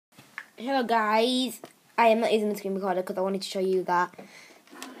Hello guys, I am not using the screen recorder because I wanted to show you that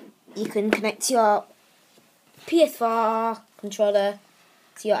you can connect your PS4 controller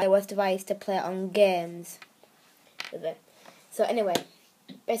to your iOS device to play on games with it. So anyway,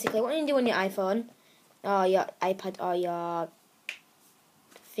 basically what you do on your iPhone or your iPad or your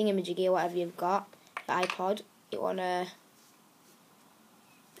thingamajiggy or whatever you've got, your iPod, you want to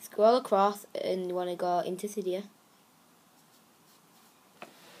scroll across and you want to go into Cydia.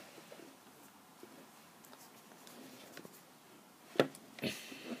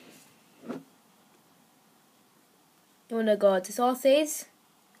 You want to go to Sources,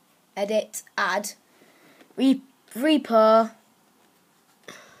 Edit, Add, Repo,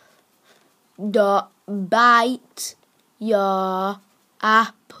 .byte your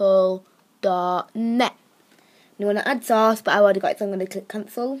apple.net. You want to add source, but I already got it, so I'm going to click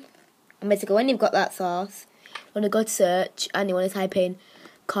cancel. And basically, when you've got that source, you want to go to search and you want to type in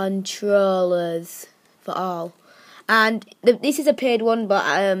controllers for all. And this is a paid one, but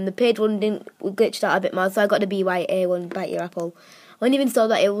the paid one glitched out a bit more, so I got the BYA one, Bite Your Apple. When you install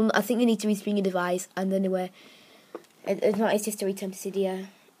that, I think you need to respring your device. And anyway, it's just a return to Cydia.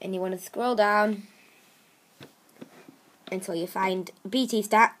 And you want to scroll down until you find BT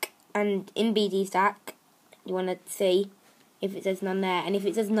Stack. And in BT Stack, you want to see if it says none there. And if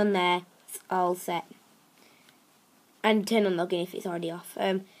it says none there, it's all set. And turn on login if it's already off. You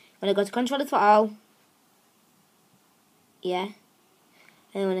want to go to controllers for all. Yeah,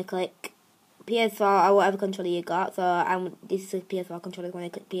 and you want to click PS4 or whatever controller you got. So this is a PS4 controller. You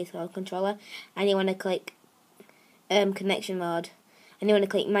want to click PS4 controller, and you want to click connection mode, and you want to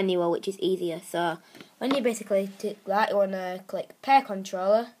click manual, which is easier. So when you basically tick that, you want to click pair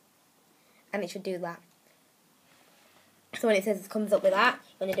controller, and it should do that. So when it comes up with that,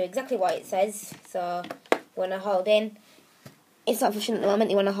 you want to do exactly what it says. So you want to hold in. It's not flashing at the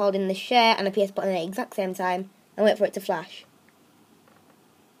moment. You want to hold in the share and the PS button at the exact same time. And wait for it to flash.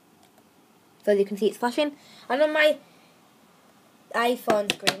 So as you can see, it's flashing. And on my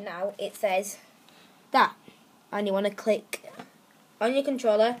iPhone screen now, it says that. And you want to click on your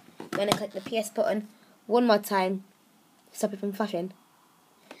controller. You want to click the PS button one more time to stop it from flashing.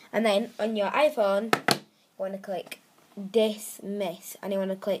 And then on your iPhone, you want to click dismiss. And you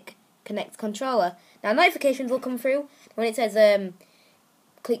want to click connect controller. Now notifications will come through when it says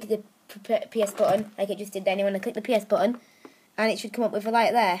click the PS button, like it just did then. You want to click the PS button and it should come up with a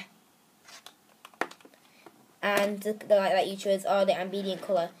light there, and the light that you chose or the ambient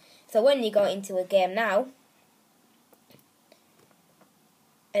colour. So when you go into a game now,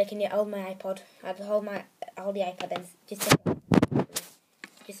 I can hold my iPod. I'd hold the iPad and just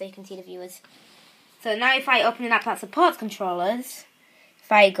so you can see the viewers. So now if I open an app that supports controllers, if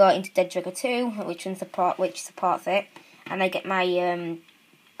I go into Dead Trigger 2, which supports it, and I get my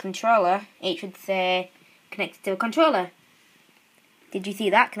controller, it should say connected to a controller. Did you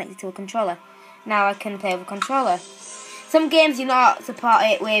see that? Connected to a controller. Now I can play with a controller. Some games do not support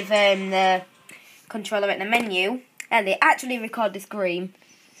it with the controller in the menu, and they actually record the screen.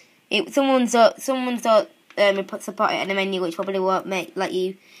 Someone's don't support it in the menu, which probably won't let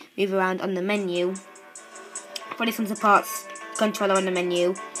you move around on the menu. But this one supports controller on the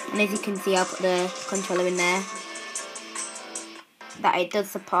menu, and as you can see, I'll put the controller in there. That it does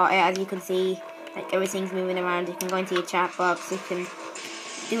support it, as you can see, like everything's moving around. You can go into your chat box, you can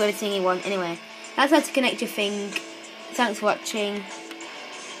do everything you want. Anyway, that's how to connect your thing. Thanks for watching.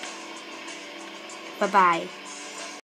 Bye bye.